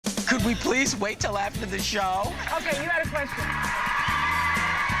Could we please wait till after the show? Okay, you had a question.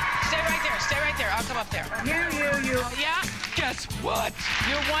 Stay right there. Stay right there. I'll come up there. You. Oh, yeah? Guess what?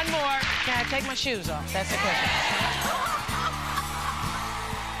 You're one more. Can I take my shoes off? That's the question.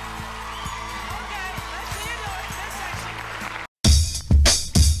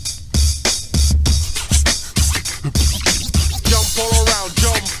 Jump all around,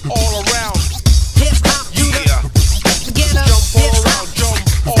 jump all around. Hip hop, Yeah. get up. Jump Hip all hop, around, jump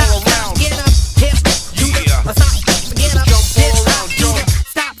all around. get up. Hip, Yeah. stop, get up. Jump Hip all hop, around, jump.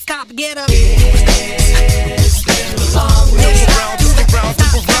 stop, get up. Jump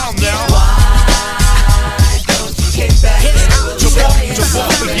around now. Jump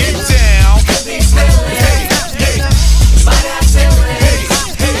up and get down. Hey, hey, hey, hey.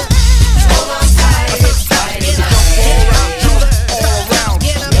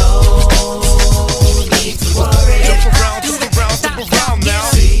 Jump around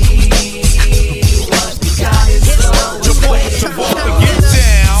now. Jump up and get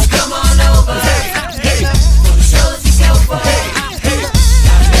down. Come on over. Hey, hey, Show us you go for hey, hey.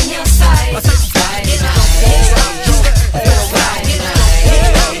 I'm in your sights. Friday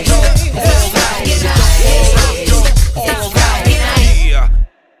Yeah.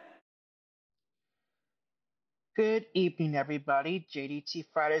 Good evening, everybody. JDT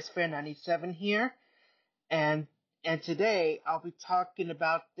Fridays Fair 97 here, and today I'll be talking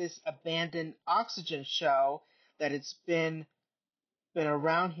about this abandoned oxygen show that it's been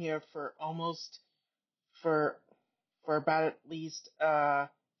around here for almost for about at least half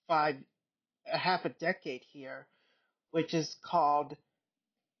a decade here, which is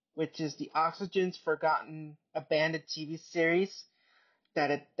the Oxygen's Forgotten Abandoned TV series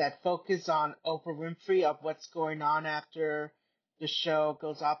that focus on Oprah Winfrey of what's going on after the show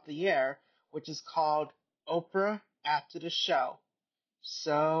goes off the air, which is called Oprah After the Show.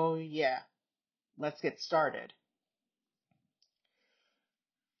 So yeah, let's get started.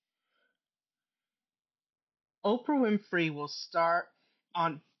 Oprah Winfrey will start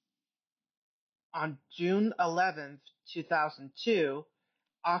on June 11th, 2002.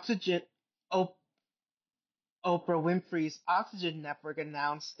 Oxygen Oprah Winfrey's Oxygen Network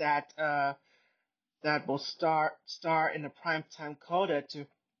announced that will star in a primetime coda to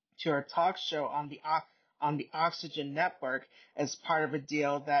her talk show on the Oxygen Network as part of a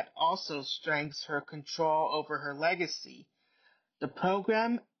deal that also strengthens her control over her legacy. The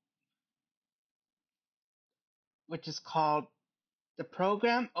program, which is called the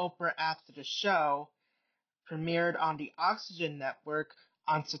program Oprah After the Show, premiered on the Oxygen Network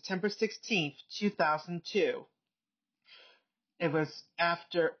on September 16th, 2002. It was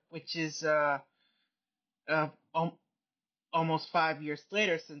after, which is almost 5 years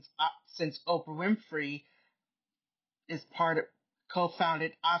later since Oprah Winfrey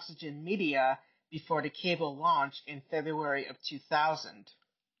co-founded Oxygen Media before the cable launch in February of 2000.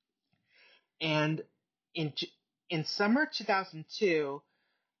 And in summer 2002,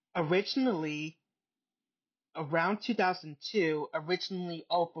 around 2002,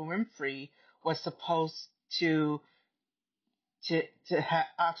 Oprah Winfrey was supposed to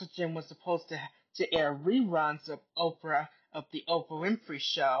Oxygen was supposed to air reruns of the Oprah Winfrey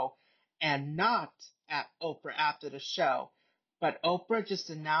Show, and not at Oprah After the Show. But Oprah just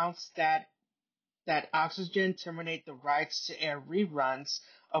announced that Oxygen terminate the rights to air reruns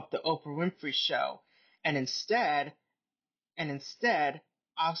of the Oprah Winfrey Show, and instead,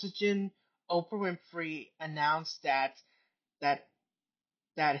 Oxygen Oprah Winfrey announced that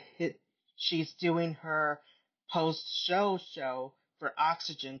she's doing her post-show show for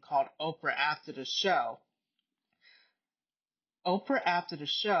Oxygen called Oprah After the Show. Oprah After the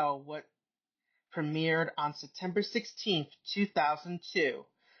Show premiered on September 16th, 2002.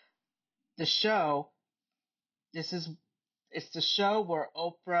 The show, it's the show where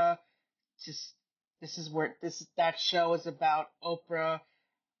that show is about Oprah,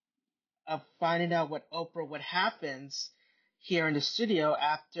 of finding out what happens here in the studio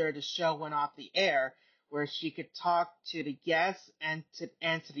after the show went off the air, where she could talk to the guests and to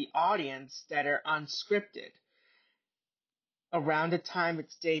the audience that are unscripted. Around the time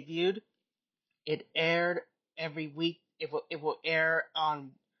it's debuted, it aired every week. It will air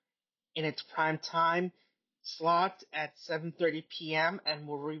in its prime time slot at 7:30 p.m. and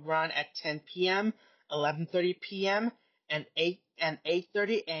will rerun at 10 p.m., 11:30 p.m., and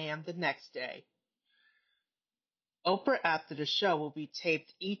 8:30 a.m. the next day. Oprah After the Show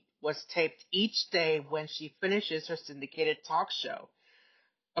was taped each day when she finishes her syndicated talk show.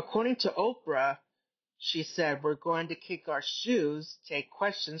 According to Oprah, she said, "We're going to kick our shoes, take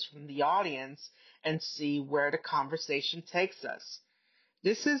questions from the audience, and see where the conversation takes us."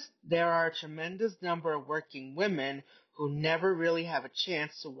 There are a tremendous number of working women who never really have a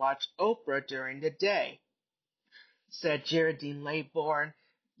chance to watch Oprah during the day, said Geraldine Laybourne,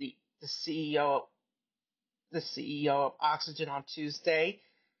 the CEO of Oxygen on Tuesday.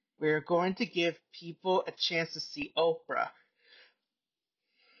 We are going to give people a chance to see Oprah.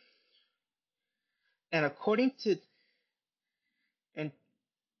 And and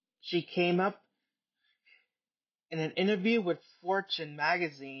she came up in an interview with Fortune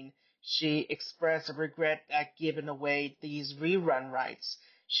magazine. She expressed a regret at giving away these rerun rights.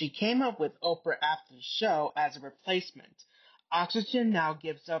 She came up with Oprah After the Show as a replacement. Oxygen now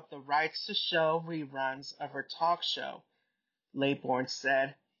gives up the rights to show reruns of her talk show, Laybourne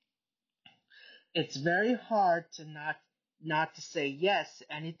said. It's very hard to not to say yes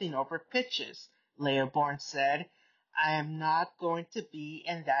to anything Oprah pitches, Laybourne said. I am not going to be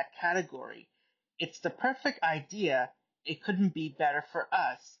in that category. It's the perfect idea. It couldn't be better for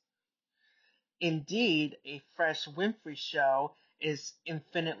us. Indeed, a fresh Winfrey show is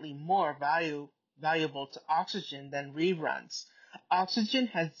infinitely more valuable to Oxygen than reruns. Oxygen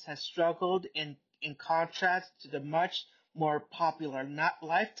has struggled in contrast to the much more popular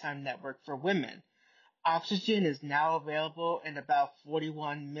Lifetime network for women. Oxygen is now available in about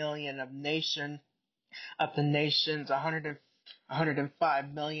 41 million of the nation's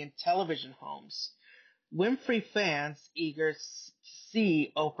 105 million television homes. Winfrey fans eager to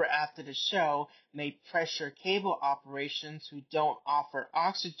see Oprah After the Show may pressure cable operations who don't offer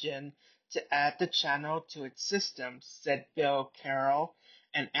Oxygen to add the channel to its system, said Bill Carroll,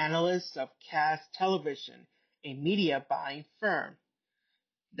 an analyst of Cast Television, a media buying firm.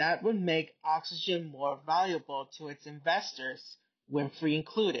 That would make Oxygen more valuable to its investors, Winfrey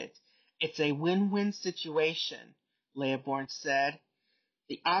included. It's a win-win situation, Laybourne said.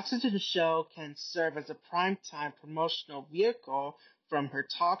 The Oxygen show can serve as a primetime promotional vehicle from her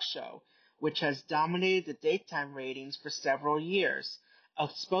talk show, which has dominated the daytime ratings for several years. A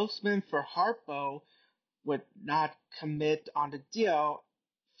spokesman for Harpo would not commit on the deal,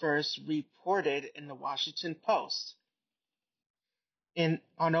 first reported in the Washington Post. On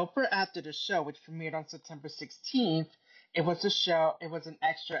Oprah After the Show, which premiered on September 16th, it was an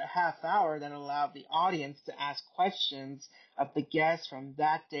extra half hour that allowed the audience to ask questions of the guests from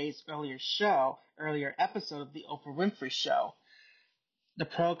that day's earlier episode of the Oprah Winfrey Show. The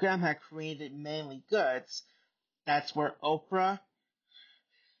program had created mainly goods. That's what Oprah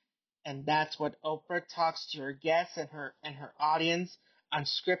talks to her guests and her audience,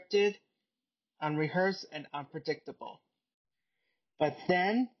 unscripted, unrehearsed, and unpredictable. But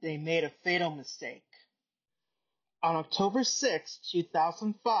then they made a fatal mistake. On October 6,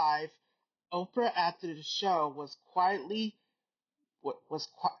 2005, Oprah After the Show was quietly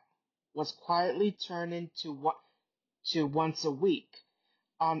turned into once a week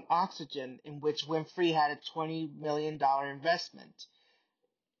on Oxygen, in which Winfrey had a $20 million investment.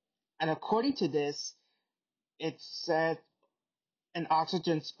 And according to this, it said an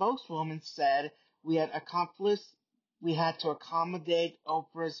Oxygen spokeswoman said we had to accommodate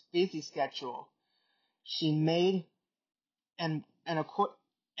Oprah's busy schedule. She made and Oprah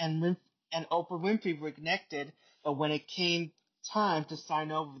Winfrey reconnected, but when it came time to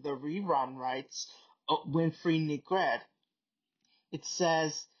sign over the rerun rights, Winfrey neglected. It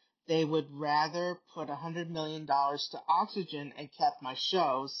says they would rather put $100 million to Oxygen and kept my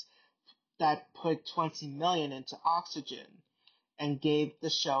shows that put $20 million into Oxygen and gave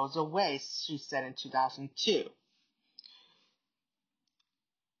the shows away, she said in 2002.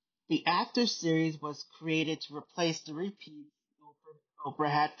 The After series was created to replace the repeats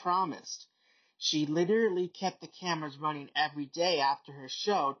Oprah had promised. She literally kept the cameras running every day after her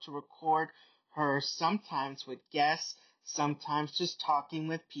show to record her, sometimes with guests, sometimes just talking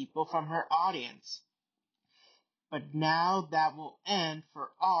with people from her audience. But now that will end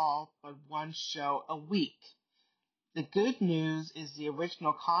for all but one show a week. The good news is the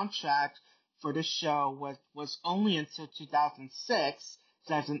original contract for the show was only until 2006,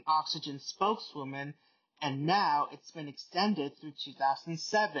 says an Oxygen spokeswoman, and now it's been extended through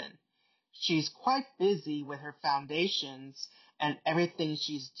 2007. She's quite busy with her foundations and everything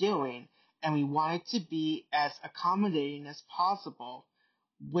she's doing, and we wanted to be as accommodating as possible.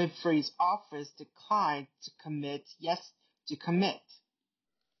 Winfrey's office declined to commit.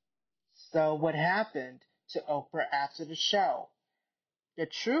 So what happened to Oprah After the Show? The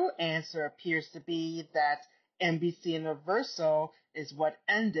true answer appears to be that NBC Universal is what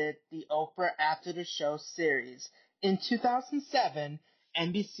ended the Oprah After the Show series. In 2007,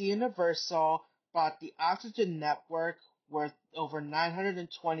 NBC Universal bought the Oxygen network worth over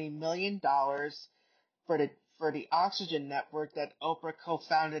 $920 million for for the Oxygen Network that Oprah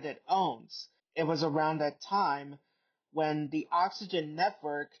co-founded and owns. It was around that time when the Oxygen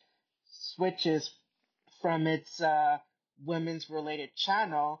Network switches from its women's related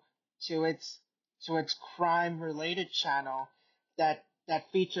channel to its crime related channel that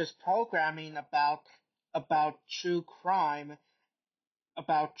features programming about true crime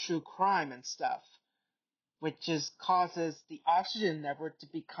and stuff, which causes the Oxygen Network to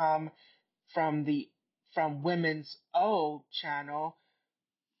become from Women's O channel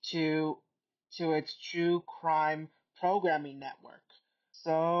to its true crime programming network.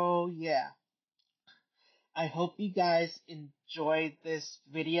 So yeah, I hope you guys enjoyed this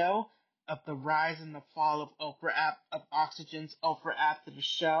video of the rise and the fall of Oxygen's Oprah After the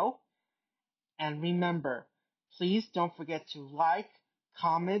Show. And remember, please don't forget to like,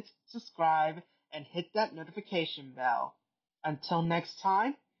 comment, subscribe, and hit that notification bell. Until next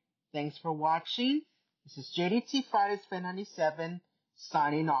time, thanks for watching. This is JDT Fridays Fan 97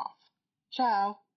 signing off. Ciao.